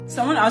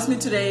Someone asked me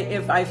today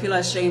if I feel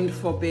ashamed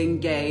for being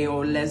gay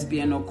or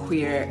lesbian or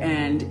queer,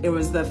 and it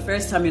was the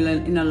first time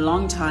in a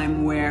long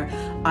time where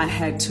I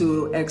had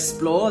to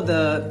explore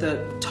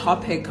the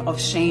topic of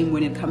shame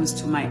when it comes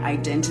to my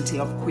identity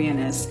of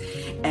queerness.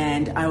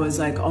 And I was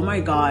like, oh my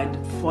God,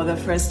 for the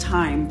first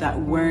time that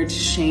word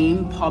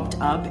shame popped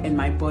up and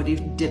my body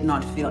did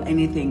not feel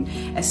anything,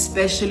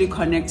 especially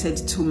connected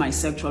to my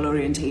sexual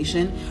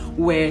orientation,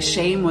 where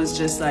shame was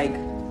just like,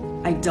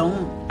 I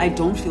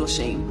don't feel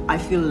shame. I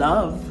feel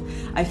love.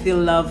 I feel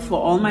love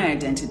for all my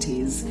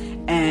identities.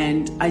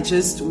 And I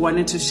just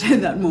wanted to share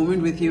that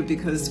moment with you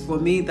because for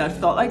me, that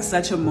felt like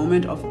such a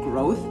moment of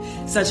growth,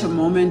 such a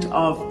moment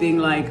of being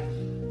like,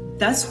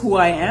 that's who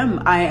I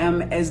am. I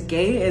am as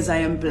gay as I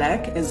am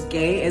black, as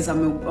gay as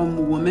I'm a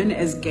woman,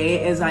 as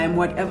gay as I am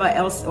whatever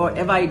else or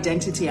whatever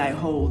identity I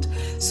hold.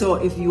 So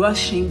if you are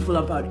shameful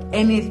about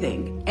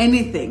anything,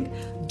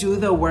 do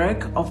the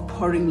work of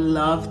pouring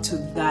love to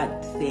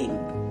that thing.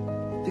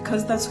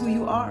 Because that's who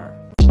you are.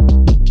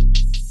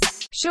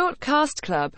 Shortcast Club.